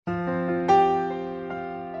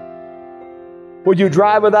Would you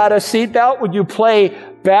drive without a seatbelt? Would you play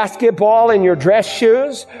basketball in your dress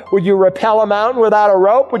shoes? Would you rappel a mountain without a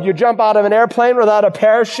rope? Would you jump out of an airplane without a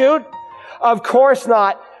parachute? Of course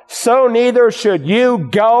not. So neither should you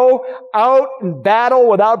go out and battle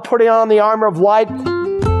without putting on the armor of light.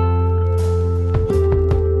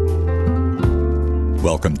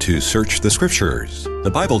 Welcome to Search the Scriptures, the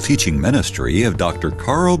Bible teaching ministry of Dr.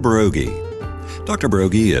 Carl Broggi. Dr.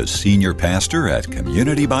 Broggi is senior pastor at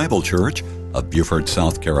Community Bible Church of Beaufort,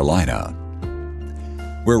 South Carolina.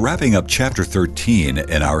 We're wrapping up chapter 13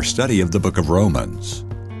 in our study of the book of Romans.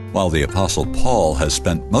 While the Apostle Paul has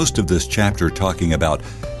spent most of this chapter talking about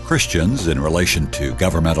Christians in relation to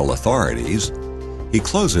governmental authorities, he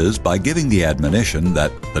closes by giving the admonition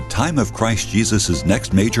that the time of Christ Jesus'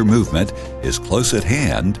 next major movement is close at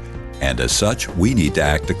hand, and as such, we need to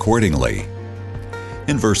act accordingly.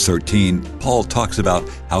 In verse 13, Paul talks about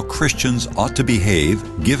how Christians ought to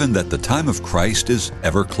behave given that the time of Christ is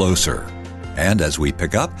ever closer. And as we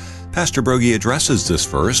pick up, Pastor Broggi addresses this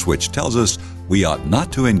verse, which tells us we ought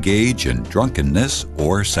not to engage in drunkenness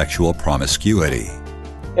or sexual promiscuity.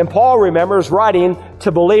 And Paul remembers writing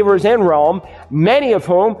to believers in Rome, many of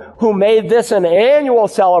who made this an annual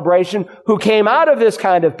celebration, who came out of this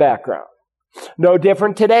kind of background. No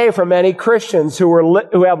different today for many Christians who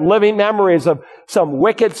have living memories of some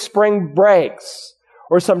wicked spring breaks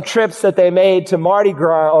or some trips that they made to Mardi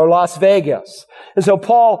Gras or Las Vegas. And so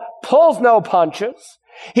Paul pulls no punches.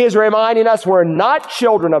 He is reminding us we're not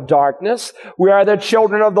children of darkness. We are the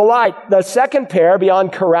children of the light. The second pair,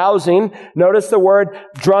 beyond carousing, notice the word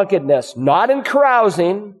drunkenness. Not in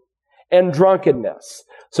carousing, and drunkenness.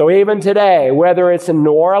 So even today, whether it's in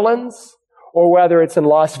New Orleans, or whether it's in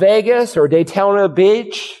Las Vegas or Daytona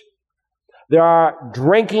Beach, there are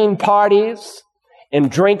drinking parties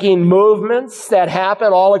and drinking movements that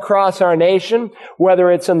happen all across our nation,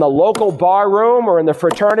 whether it's in the local bar room or in the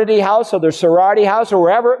fraternity house or the sorority house or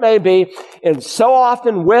wherever it may be. And so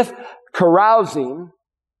often with carousing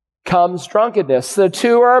comes drunkenness. The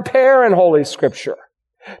two are a pair in Holy Scripture.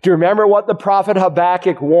 Do you remember what the prophet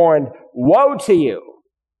Habakkuk warned? Woe to you!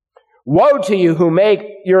 Woe to you who make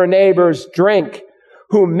your neighbors drink,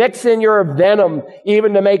 who mix in your venom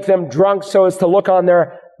even to make them drunk so as to look on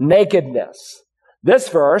their nakedness. This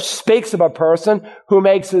verse speaks of a person who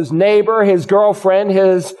makes his neighbor, his girlfriend,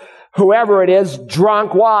 his whoever it is,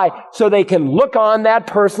 drunk. Why? So they can look on that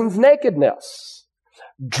person's nakedness.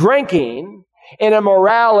 Drinking and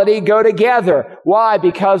immorality go together. Why?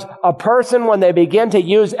 Because a person, when they begin to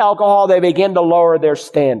use alcohol, they begin to lower their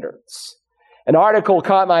standards. An article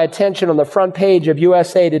caught my attention on the front page of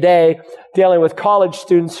USA Today dealing with college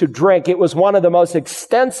students who drink. It was one of the most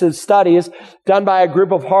extensive studies done by a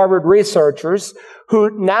group of Harvard researchers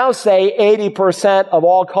who now say 80% of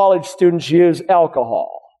all college students use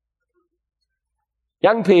alcohol.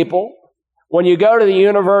 Young people, when you go to the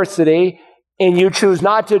university and you choose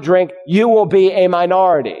not to drink, you will be a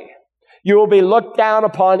minority. You will be looked down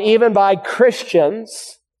upon even by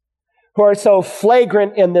Christians who are so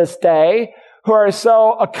flagrant in this day, who are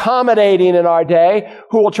so accommodating in our day,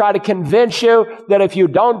 who will try to convince you that if you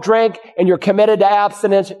don't drink and you're committed to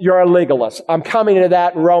abstinence, you're a legalist. I'm coming to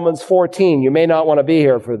that in Romans 14. You may not want to be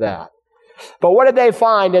here for that. But what did they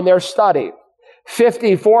find in their study?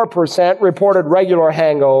 54% reported regular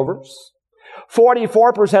hangovers.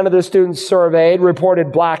 44% of the students surveyed reported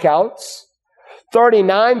blackouts.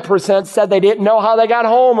 39% said they didn't know how they got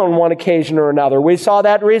home on one occasion or another. We saw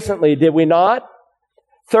that recently, did we not?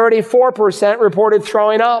 34% reported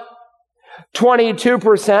throwing up.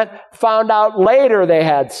 22% found out later they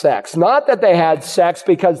had sex. Not that they had sex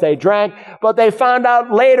because they drank, but they found out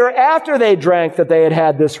later after they drank that they had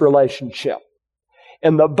had this relationship.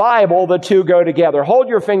 In the Bible, the two go together. Hold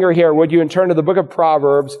your finger here, would you, and turn to the book of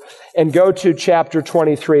Proverbs and go to chapter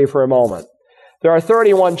 23 for a moment. There are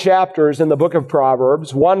 31 chapters in the book of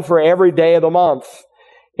Proverbs, one for every day of the month.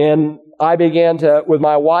 And I began with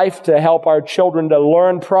my wife to help our children to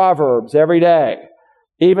learn Proverbs every day.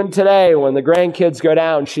 Even today, when the grandkids go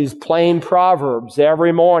down, she's playing Proverbs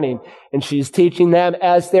every morning, and she's teaching them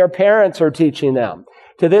as their parents are teaching them.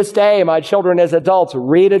 To this day, my children as adults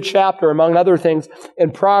read a chapter, among other things,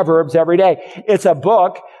 in Proverbs every day. It's a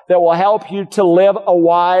book that will help you to live a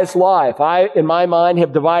wise life. I, in my mind,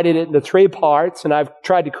 have divided it into 3 parts, and I've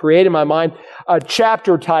tried to create in my mind a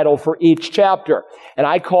chapter title for each chapter. And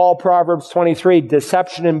I call Proverbs 23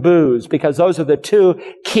 Deception and Booze, because those are the 2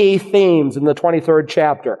 key themes in the 23rd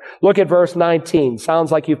chapter. Look at verse 19.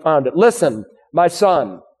 Sounds like you found it. Listen, my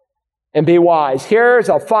son, and be wise. Here's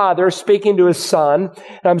a father speaking to his son,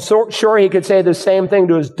 and I'm so sure he could say the same thing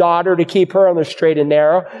to his daughter to keep her on the straight and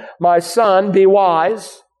narrow. My son, be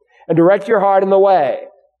wise, and direct your heart in the way.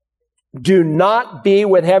 Do not be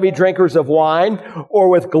with heavy drinkers of wine or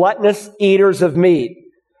with gluttonous eaters of meat.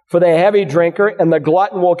 For the heavy drinker and the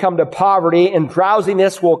glutton will come to poverty, and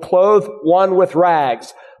drowsiness will clothe one with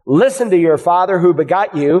rags. Listen to your father who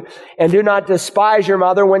begot you, and do not despise your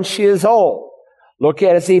mother when she is old. Look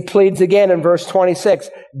at as he pleads again in verse 26.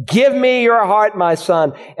 Give me your heart, my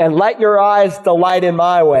son, and let your eyes delight in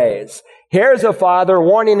my ways. Here's a father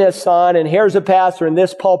warning his son, and here's a pastor in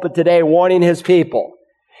this pulpit today warning his people.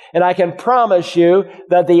 And I can promise you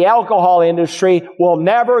that the alcohol industry will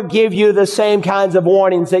never give you the same kinds of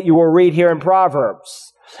warnings that you will read here in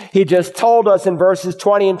Proverbs. He just told us in verses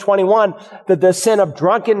 20 and 21 that the sin of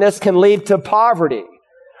drunkenness can lead to poverty.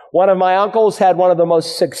 One of my uncles had one of the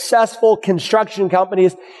most successful construction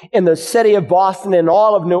companies in the city of Boston and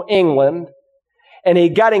all of New England. And he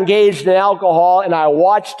got engaged in alcohol, and I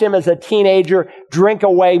watched him as a teenager drink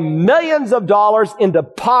away millions of dollars into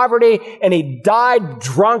poverty, and he died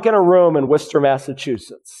drunk in a room in Worcester,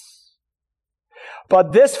 Massachusetts.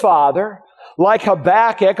 But this father, like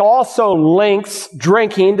Habakkuk, also links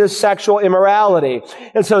drinking to sexual immorality.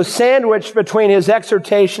 And so sandwiched between his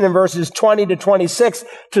exhortation in verses 20 to 26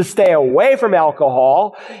 to stay away from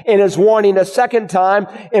alcohol and his warning a second time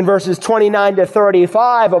in verses 29 to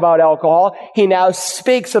 35 about alcohol, he now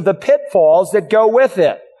speaks of the pitfalls that go with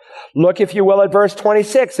it. Look, if you will, at verse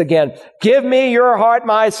 26 again. Give me your heart,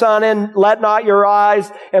 my son, and let your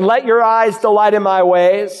eyes delight in my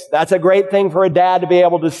ways. That's a great thing for a dad to be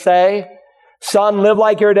able to say. Son, live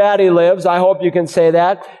like your daddy lives. I hope you can say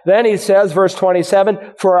that. Then he says, verse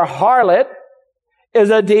 27, for a harlot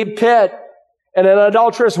is a deep pit, and an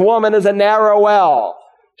adulterous woman is a narrow well.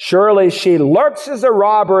 Surely she lurks as a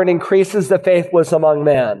robber and increases the faithless among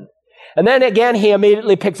men. And then again, he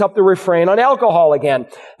immediately picks up the refrain on alcohol again.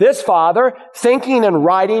 This father, thinking and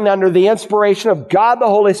writing under the inspiration of God the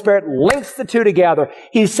Holy Spirit, links the two together.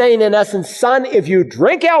 He's saying, in essence, son, if you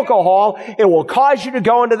drink alcohol, it will cause you to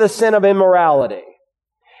go into the sin of immorality.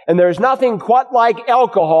 And there's nothing quite like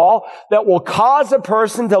alcohol that will cause a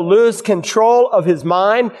person to lose control of his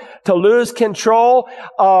mind, to lose control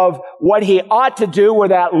of what he ought to do, where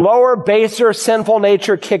that lower, baser, sinful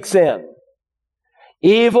nature kicks in.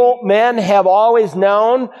 Evil men have always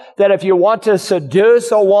known that if you want to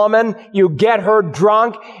seduce a woman, you get her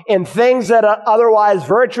drunk, and things that an otherwise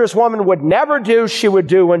virtuous woman would never do, she would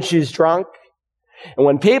do when she's drunk. And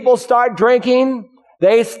when people start drinking,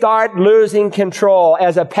 they start losing control.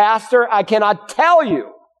 As a pastor, I cannot tell you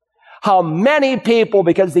how many people,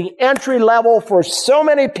 because the entry level for so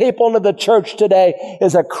many people into the church today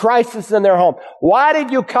is a crisis in their home. Why did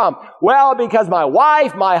you come? Well, because my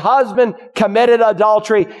wife, my husband committed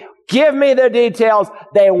adultery. Give me the details.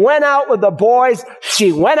 They went out with the boys.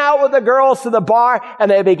 She went out with the girls to the bar, and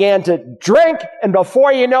they began to drink. And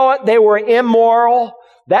before you know it, they were immoral.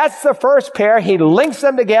 That's the first pair. He links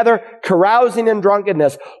them together, carousing in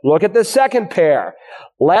drunkenness. Look at the second pair.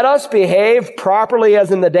 Let us behave properly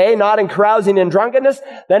as in the day, not in carousing and drunkenness.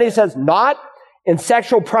 Then he says, not in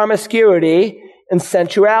sexual promiscuity and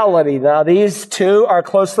sensuality. Now, these two are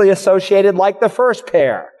closely associated like the first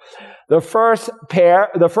pair. The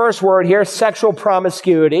first word here, sexual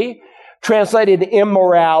promiscuity, translated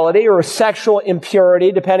immorality or sexual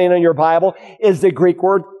impurity, depending on your Bible, is the Greek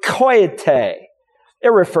word koite.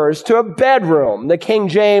 It refers to a bedroom. The King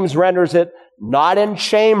James renders it not in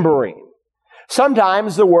chambering.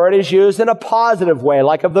 Sometimes the word is used in a positive way,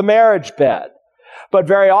 like of the marriage bed. But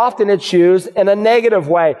very often it's used in a negative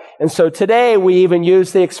way. And so today we even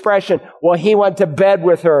use the expression, well, he went to bed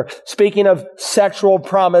with her, speaking of sexual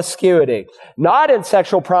promiscuity. Not in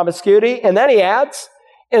sexual promiscuity, and then he adds,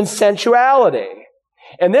 in sensuality.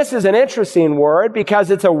 And this is an interesting word because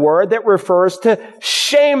it's a word that refers to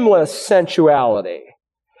shameless sensuality.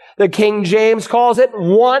 The King James calls it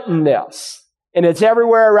wantonness. And it's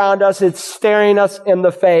everywhere around us. It's staring us in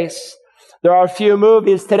the face. There are a few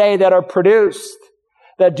movies today that are produced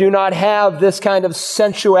that do not have this kind of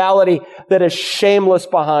sensuality that is shameless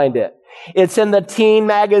behind it. It's in the teen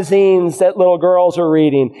magazines that little girls are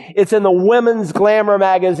reading. It's in the women's glamour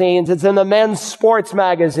magazines. It's in the men's sports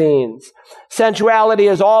magazines.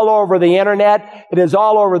 Sensuality is all over the internet. It is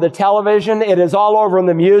all over the television. It is all over in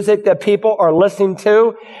the music that people are listening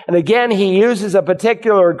to. And again, he uses a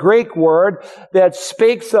particular Greek word that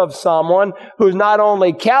speaks of someone who's not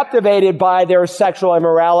only captivated by their sexual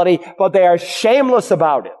immorality, but they are shameless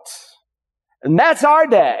about it. And that's our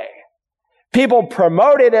day. People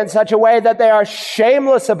promote it in such a way that they are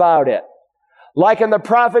shameless about it. Like in the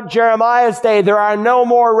prophet Jeremiah's day, there are no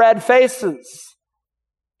more red faces.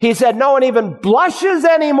 He said no one even blushes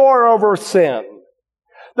anymore over sin.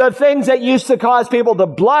 The things that used to cause people to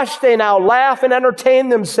blush, they now laugh and entertain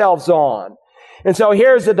themselves on. And so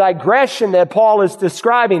here's a digression that Paul is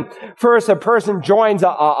describing. First, a person joins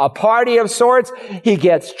a party of sorts. He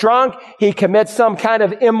gets drunk. He commits some kind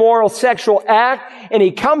of immoral sexual act. And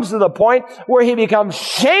he comes to the point where he becomes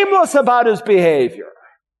shameless about his behavior.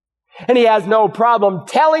 And he has no problem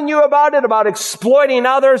telling you about it, about exploiting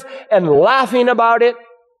others and laughing about it.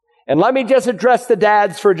 And let me just address the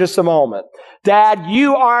dads for just a moment. Dad,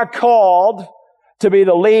 you are called to be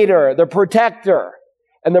the leader, the protector,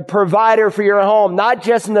 and the provider for your home, not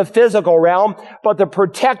just in the physical realm, but the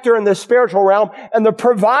protector in the spiritual realm and the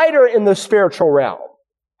provider in the spiritual realm.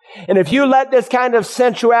 And if you let this kind of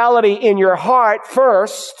sensuality in your heart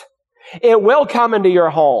first, it will come into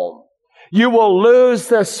your home. You will lose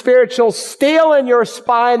the spiritual steel in your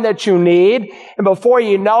spine that you need. And before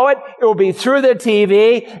you know it, it will be through the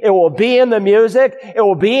TV. It will be in the music. It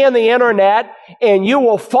will be in the internet. And you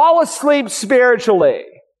will fall asleep spiritually.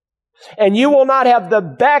 And you will not have the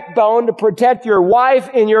backbone to protect your wife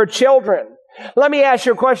and your children. Let me ask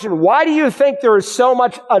you a question. Why do you think there is so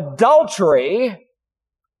much adultery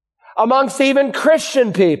amongst even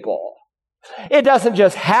Christian people? It doesn't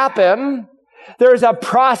just happen. There's a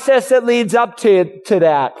process that leads up to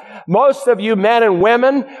that. Most of you men and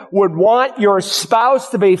women would want your spouse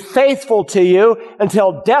to be faithful to you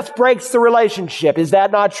until death breaks the relationship. Is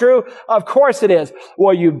that not true? Of course it is.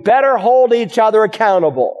 Well, you better hold each other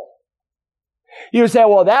accountable. You say,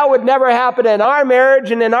 well, that would never happen in our marriage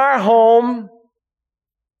and in our home.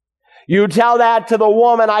 You tell that to the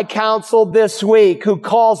woman I counseled this week who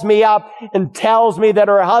calls me up and tells me that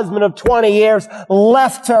her husband of 20 years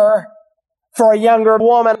left her for a younger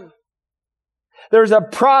woman. There's a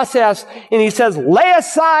process, and he says, lay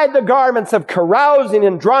aside the garments of carousing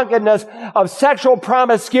and drunkenness, of sexual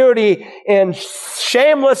promiscuity and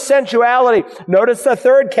shameless sensuality. Notice the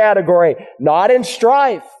third category, not in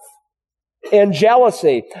strife and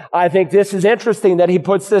jealousy. I think this is interesting that he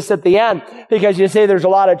puts this at the end, because you see there's a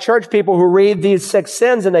lot of church people who read these 6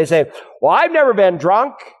 sins and they say, well, I've never been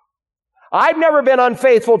drunk. I've never been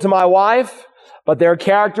unfaithful to my wife. But they're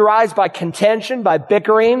characterized by contention, by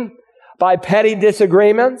bickering, by petty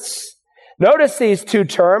disagreements. Notice these 2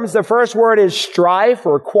 terms. The first word is strife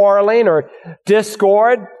or quarreling or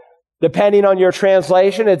discord, depending on your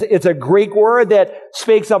translation. It's a Greek word that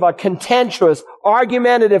speaks of a contentious,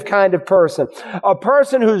 argumentative kind of person. A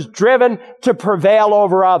person who's driven to prevail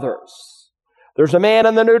over others. There's a man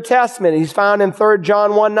in the New Testament. He's found in 3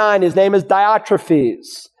 John 1:9. His name is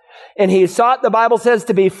Diotrephes. And he sought, the Bible says,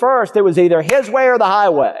 to be first. It was either his way or the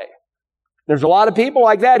highway. There's a lot of people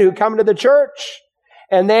like that who come to the church,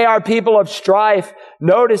 and they are people of strife.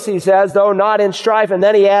 Notice he says, though not in strife, and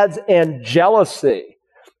then he adds, and jealousy.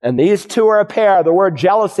 And these 2 are a pair. The word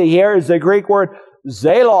jealousy here is the Greek word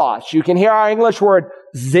zelos. You can hear our English word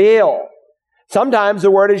zeal. Sometimes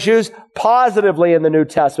the word is used positively in the New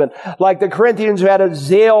Testament, like the Corinthians who had a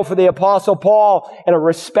zeal for the Apostle Paul and a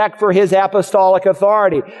respect for his apostolic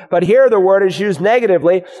authority. But here the word is used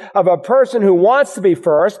negatively of a person who wants to be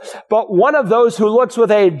first, but one of those who looks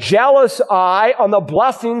with a jealous eye on the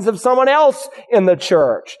blessings of someone else in the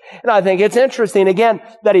church. And I think it's interesting, again,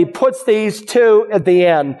 that he puts these 2 at the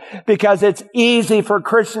end, because it's easy for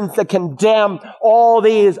Christians to condemn all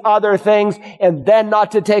these other things and then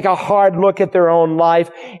not to take a hard look at their own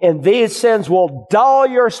life. And these sins will dull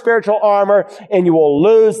your spiritual armor, and you will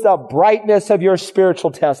lose the brightness of your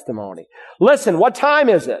spiritual testimony. Listen, what time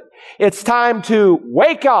is it? It's time to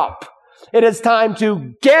wake up. It is time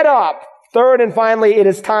to get up. Third and finally, it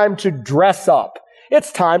is time to dress up.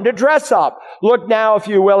 It's time to dress up. Look now, if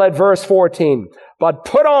you will, at verse 14. But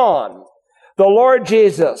put on the Lord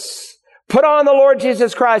Jesus. Put on the Lord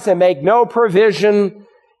Jesus Christ and make no provision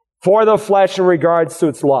for the flesh in regards to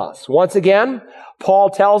its lust. Once again,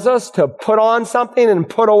 Paul tells us to put on something and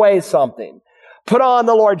put away something. Put on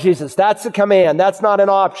the Lord Jesus. That's a command. That's not an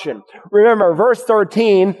option. Remember, verse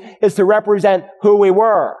 13 is to represent who we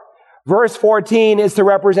were. Verse 14 is to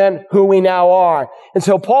represent who we now are. And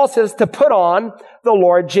so Paul says to put on the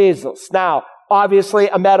Lord Jesus. Now, obviously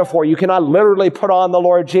a metaphor. You cannot literally put on the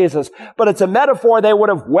Lord Jesus, but it's a metaphor they would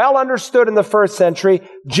have well understood in the first century,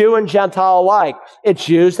 Jew and Gentile alike. It's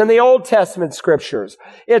used in the Old Testament scriptures.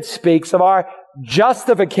 It speaks of our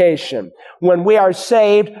justification. When we are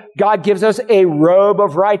saved, God gives us a robe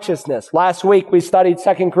of righteousness. Last week we studied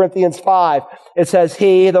 2 Corinthians 5. It says,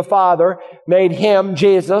 He, the Father, made Him,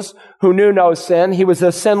 Jesus, who knew no sin. He was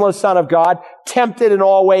the sinless Son of God, tempted in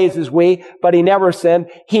all ways as we, but He never sinned.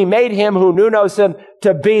 He made Him who knew no sin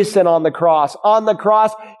to be sin on the cross. On the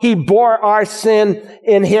cross, He bore our sin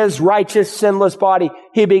in His righteous, sinless body.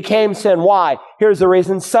 He became sin. Why? Here's the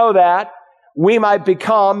reason. So that we might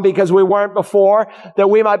become, because we weren't before, that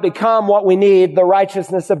we might become what we need, the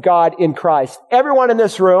righteousness of God in Christ. Everyone in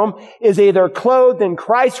this room is either clothed in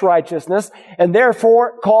Christ's righteousness and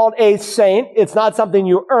therefore called a saint. It's not something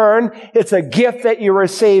you earn. It's a gift that you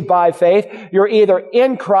receive by faith. You're either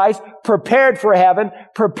in Christ, prepared for heaven,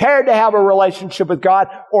 prepared to have a relationship with God,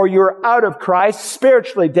 or you're out of Christ,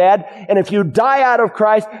 spiritually dead. And if you die out of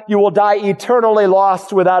Christ, you will die eternally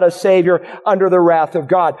lost without a Savior under the wrath of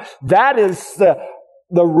God. That is the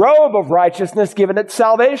robe of righteousness given at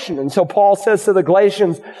salvation. And so Paul says to the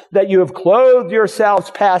Galatians that you have clothed yourselves,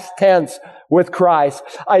 past tense, with Christ.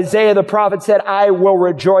 Isaiah the prophet said, I will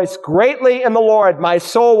rejoice greatly in the Lord. My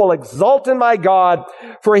soul will exult in my God,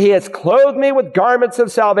 for He has clothed me with garments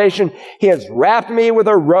of salvation. He has wrapped me with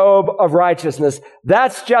a robe of righteousness.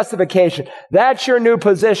 That's justification. That's your new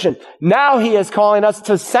position. Now He is calling us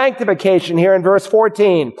to sanctification here in verse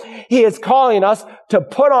 14. He is calling us to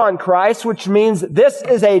put on Christ, which means this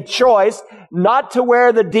is a choice not to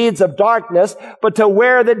wear the deeds of darkness, but to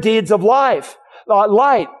wear the deeds of light.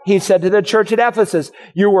 He said to the church at Ephesus,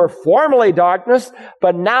 you were formerly darkness,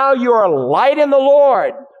 but now you are light in the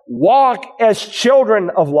Lord. Walk as children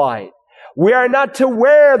of light. We are not to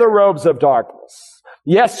wear the robes of darkness.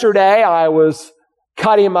 Yesterday, I was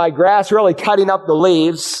cutting my grass, really cutting up the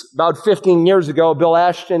leaves. About 15 years ago, Bill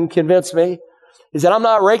Ashton convinced me. He said, I'm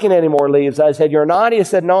not raking any more leaves. I said, you're not? He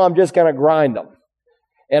said, no, I'm just going to grind them.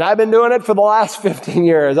 And I've been doing it for the last 15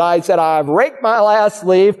 years. I said, I've raked my last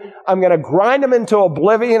leaf. I'm going to grind them into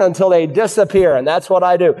oblivion until they disappear. And that's what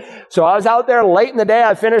I do. So I was out there late in the day.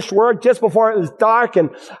 I finished work just before it was dark,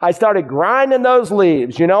 and I started grinding those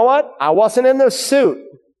leaves. You know what? I wasn't in the suit.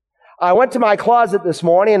 I went to my closet this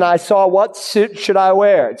morning and I saw, what suit should I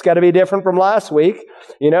wear? It's got to be different from last week,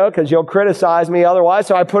 because you'll criticize me otherwise.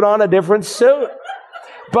 So I put on a different suit.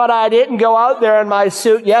 But I didn't go out there in my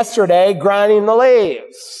suit yesterday grinding the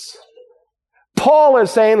leaves. Paul is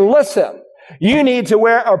saying, listen, you need to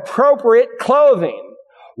wear appropriate clothing.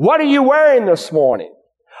 What are you wearing this morning?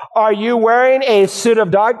 Are you wearing a suit of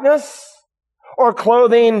darkness or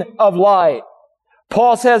clothing of light?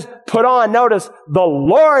 Paul says, put on, notice, the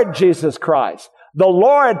Lord Jesus Christ. The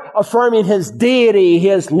Lord affirming His deity. He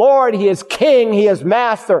is Lord. He is King. He is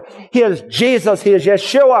Master. He is Jesus. He is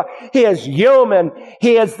Yeshua. He is human.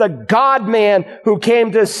 He is the God-man who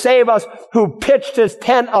came to save us, who pitched His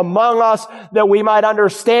tent among us that we might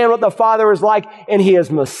understand what the Father is like. And He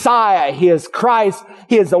is Messiah. He is Christ.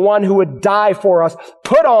 He is the one who would die for us.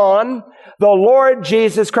 Put on the Lord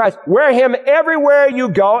Jesus Christ. Wear Him everywhere you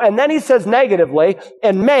go. And then he says negatively,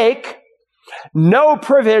 and make no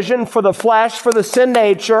provision for the flesh, for the sin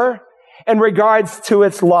nature, in regards to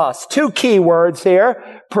its lust. Two key words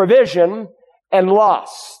here, provision and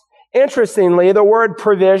lust. Interestingly, the word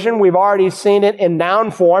provision, we've already seen it in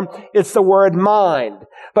noun form. It's the word mind.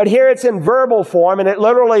 But here it's in verbal form, and it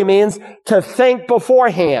literally means to think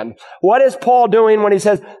beforehand. What is Paul doing when he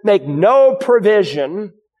says, make no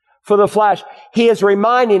provision for the flesh? He is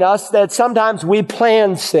reminding us that sometimes we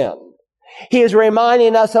plan sin. He is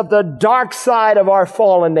reminding us of the dark side of our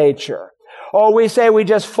fallen nature. Oh, we say we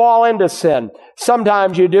just fall into sin.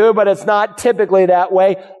 Sometimes you do, but it's not typically that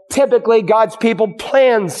way. Typically, God's people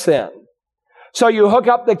plan sin. So you hook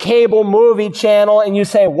up the cable movie channel and you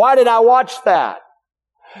say, why did I watch that?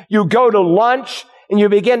 You go to lunch and you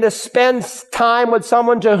begin to spend time with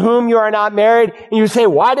someone to whom you are not married, and you say,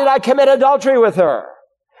 why did I commit adultery with her?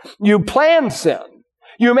 You plan sin.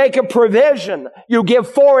 You make a provision. You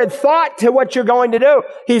give forward thought to what you're going to do.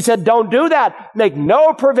 He said, don't do that. Make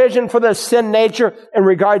no provision for the sin nature in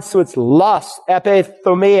regards to its lust,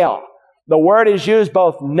 epithumia. The word is used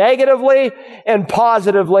both negatively and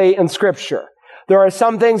positively in Scripture. There are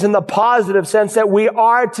some things in the positive sense that we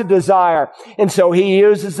are to desire. And so he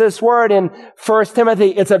uses this word in 1 Timothy.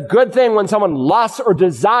 It's a good thing when someone lusts or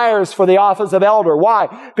desires for the office of elder.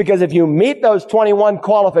 Why? Because if you meet those 21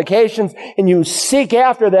 qualifications and you seek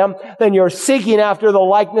after them, then you're seeking after the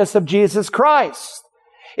likeness of Jesus Christ.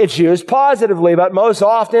 It's used positively, but most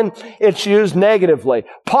often it's used negatively.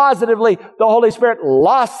 Positively, the Holy Spirit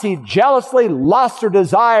lusts, He jealously lusts or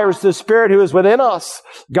desires the Spirit who is within us.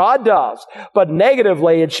 God does. But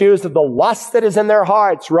negatively, it's used of the lust that is in their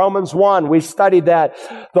hearts. Romans 1, we studied that.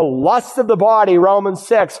 The lust of the body, Romans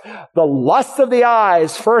 6. The lust of the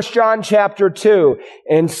eyes, 1 John chapter 2.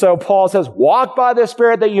 And so Paul says, walk by the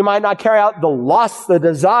Spirit that you might not carry out the lusts, the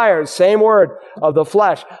desires, same word, of the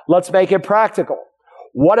flesh. Let's make it practical.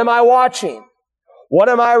 What am I watching? What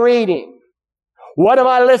am I reading? What am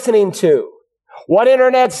I listening to? What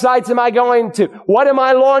internet sites am I going to? What am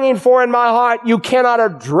I longing for in my heart? You cannot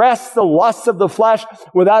address the lusts of the flesh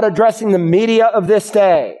without addressing the media of this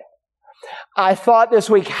day. I thought this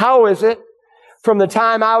week, how is it from the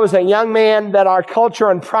time I was a young man that our culture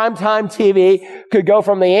on primetime TV could go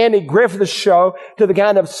from the Andy Griffith Show to the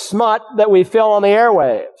kind of smut that we feel on the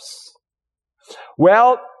airwaves?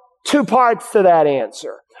 Well, two parts to that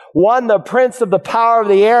answer. One, the prince of the power of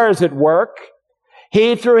the air is at work.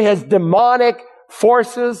 He, through his demonic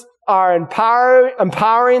forces, are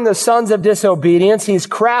empowering the sons of disobedience. He's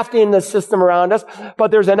crafting the system around us.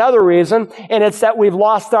 But there's another reason, and it's that we've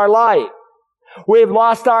lost our light. We've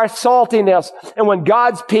lost our saltiness. And when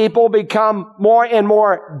God's people become more and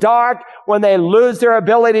more dark, when they lose their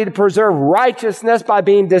ability to preserve righteousness by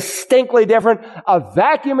being distinctly different, a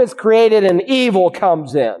vacuum is created and evil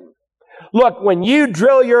comes in. Look, when you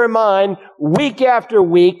drill your mind week after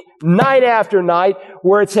week, night after night,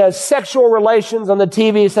 where it says sexual relations on the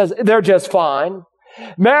TV says they're just fine.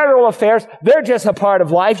 Marital affairs, they're just a part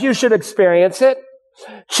of life. You should experience it.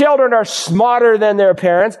 Children are smarter than their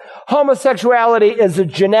parents. Homosexuality is a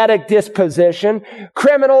genetic disposition.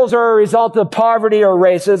 Criminals are a result of poverty or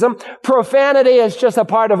racism. Profanity is just a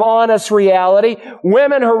part of honest reality.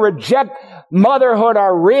 Women who reject motherhood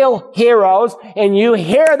are real heroes, and you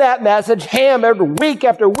hear that message hammered week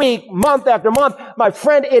after week, month after month. My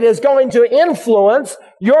friend, it is going to influence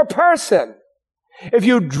your person. If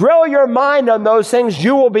you drill your mind on those things,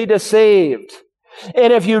 you will be deceived.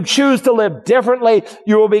 And if you choose to live differently,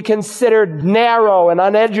 you will be considered narrow and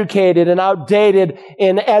uneducated and outdated,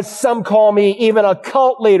 and as some call me, even a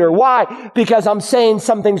cult leader. Why? Because I'm saying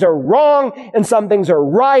some things are wrong and some things are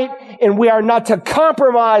right, and we are not to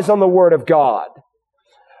compromise on the Word of God.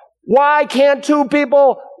 Why can't two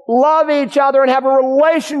people love each other and have a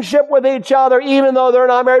relationship with each other even though they're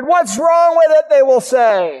not married? What's wrong with it, they will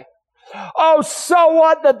say. Oh, so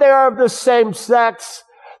what that they are of the same sex?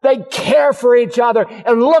 They care for each other,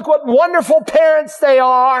 and look what wonderful parents they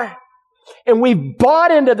are. And we've bought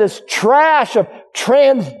into this trash of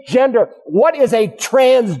transgender. What is a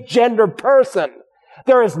transgender person?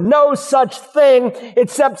 There is no such thing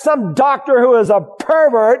except some doctor who is a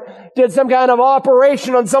pervert did some kind of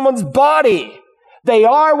operation on someone's body. They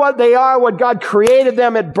are what they are, what God created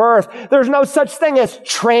them at birth. There's no such thing as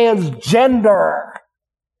transgender.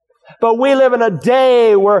 But we live in a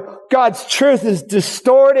day where God's truth is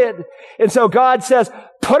distorted. And so God says,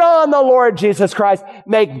 put on the Lord Jesus Christ.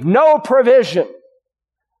 Make no provision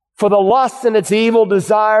for the lust and its evil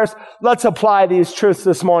desires. Let's apply these truths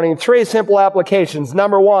this morning. 3 simple applications.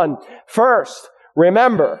 Number 1, first,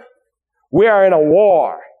 remember, we are in a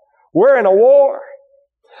war. We're in a war.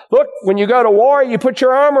 Look, when you go to war, you put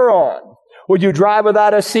your armor on. Would you drive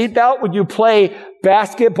without a seatbelt? Would you play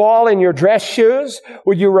basketball in your dress shoes?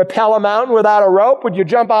 Would you rappel a mountain without a rope? Would you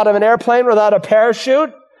jump out of an airplane without a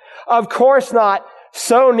parachute? Of course not.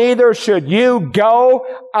 So neither should you go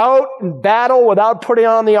out and battle without putting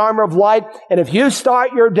on the armor of light. And if you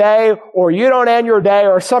start your day, or you don't end your day,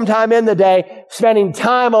 or sometime in the day, spending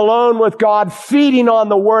time alone with God, feeding on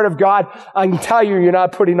the Word of God, I can tell you, you're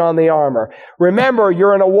not putting on the armor. Remember,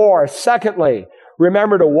 you're in a war. Secondly,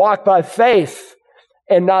 remember to walk by faith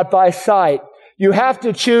and not by sight. You have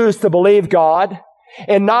to choose to believe God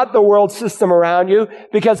and not the world system around you,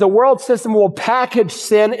 because the world system will package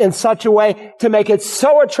sin in such a way to make it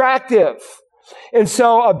so attractive. And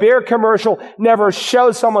so a beer commercial never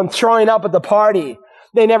shows someone throwing up at the party.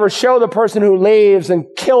 They never show the person who leaves and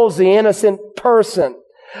kills the innocent person.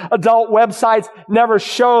 Adult websites never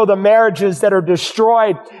show the marriages that are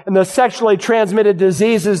destroyed and the sexually transmitted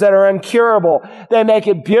diseases that are incurable. They make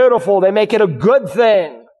it beautiful. They make it a good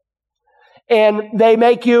thing. And they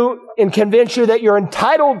make you and convince you that you're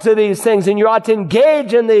entitled to these things and you ought to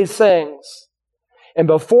engage in these things. And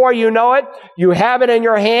before you know it, you have it in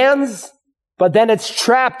your hands, but then it's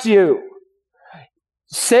trapped you.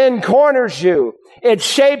 Sin corners you. It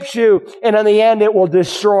shapes you. And in the end, it will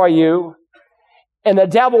destroy you. And the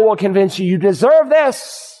devil will convince you, you deserve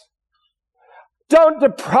this. Don't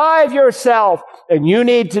deprive yourself. And you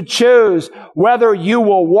need to choose whether you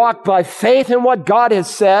will walk by faith in what God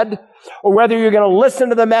has said, or whether you're going to listen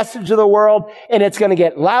to the message of the world, and it's going to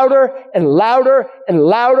get louder and louder and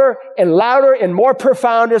louder and louder and more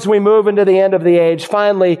profound as we move into the end of the age.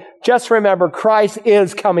 Finally, just remember, Christ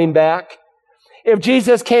is coming back. If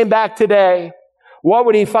Jesus came back today, what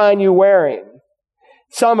would he find you wearing?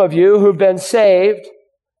 Some of you who've been saved,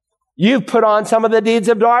 you've put on some of the deeds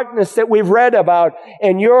of darkness that we've read about,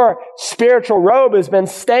 and your spiritual robe has been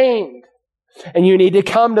stained. And you need to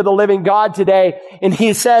come to the living God today. And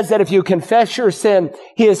he says that if you confess your sin,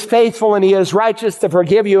 he is faithful and he is righteous to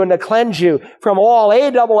forgive you and to cleanse you from all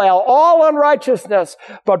all unrighteousness.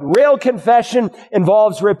 But real confession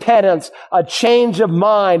involves repentance, a change of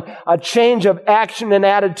mind, a change of action and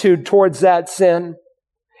attitude towards that sin.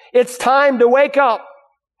 It's time to wake up.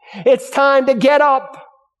 It's time to get up.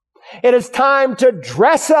 It is time to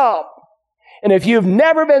dress up. And if you've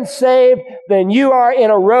never been saved, then you are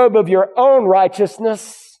in a robe of your own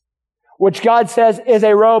righteousness, which God says is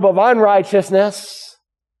a robe of unrighteousness.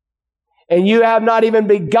 And you have not even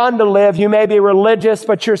begun to live. You may be religious,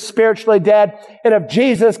 but you're spiritually dead. And if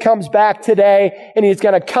Jesus comes back today, and he's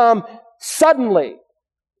going to come suddenly,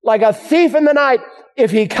 like a thief in the night,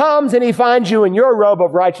 if he comes and he finds you in your robe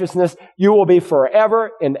of righteousness, you will be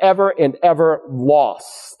forever and ever and ever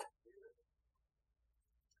lost.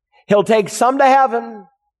 He'll take some to heaven,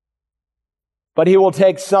 but he will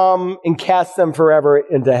take some and cast them forever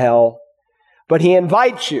into hell. But he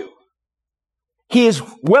invites you. He is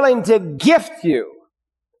willing to gift you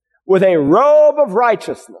with a robe of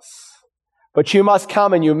righteousness. But you must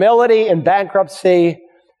come in humility and bankruptcy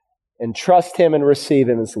and trust him and receive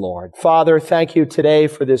him as Lord. Father, thank you today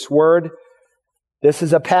for this word. This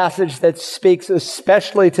is a passage that speaks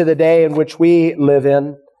especially to the day in which we live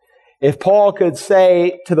in. If Paul could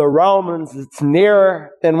say to the Romans, it's nearer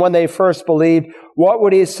than when they first believed, what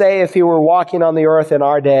would he say if he were walking on the earth in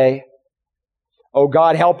our day? Oh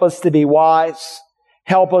God, help us to be wise.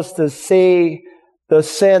 Help us to see the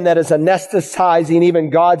sin that is anesthetizing even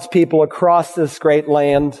God's people across this great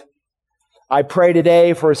land. I pray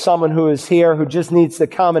today for someone who is here who just needs to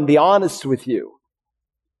come and be honest with you.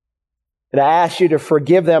 And I ask you to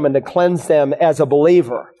forgive them and to cleanse them as a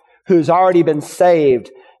believer who's already been saved,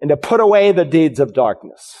 and to put away the deeds of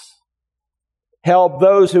darkness. Help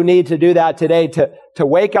those who need to do that today to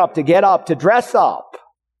wake up, to get up, to dress up.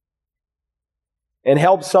 And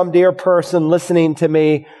help some dear person listening to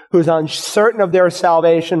me who's uncertain of their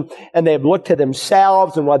salvation and they've looked to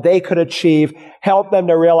themselves and what they could achieve. Help them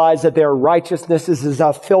to realize that their righteousness is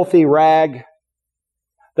a filthy rag.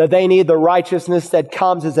 That they need the righteousness that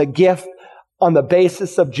comes as a gift on the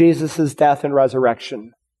basis of Jesus' death and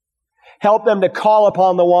resurrection. Help them to call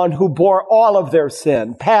upon the one who bore all of their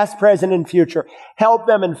sin, past, present, and future. Help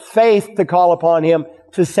them in faith to call upon him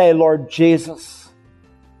to say, Lord Jesus,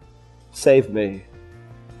 save me.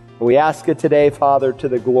 We ask it today, Father, to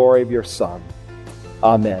the glory of your Son.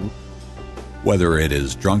 Amen. Whether it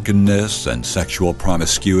is drunkenness and sexual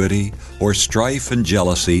promiscuity or strife and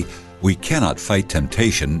jealousy, we cannot fight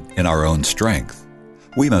temptation in our own strength.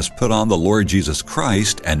 We must put on the Lord Jesus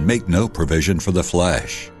Christ and make no provision for the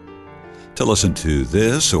flesh. To listen to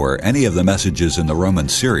this or any of the messages in the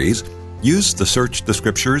Romans series, use the Search the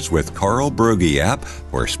Scriptures with Carl Broggi app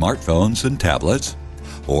for smartphones and tablets,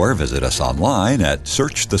 or visit us online at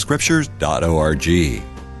searchthescriptures.org.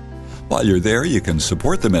 While you're there, you can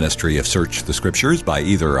support the ministry of Search the Scriptures by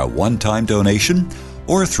either a one-time donation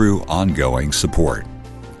or through ongoing support.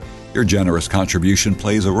 Your generous contribution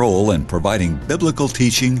plays a role in providing biblical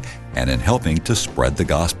teaching and in helping to spread the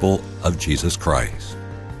gospel of Jesus Christ.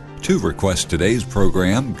 To request today's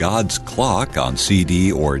program, God's Clock, on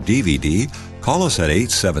CD or DVD, call us at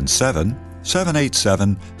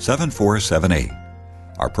 877-787-7478.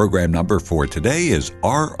 Our program number for today is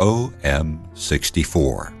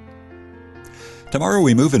ROM64. Tomorrow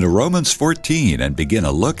we move into Romans 14 and begin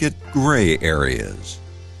a look at gray areas.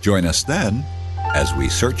 Join us then as we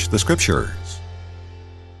search the Scripture.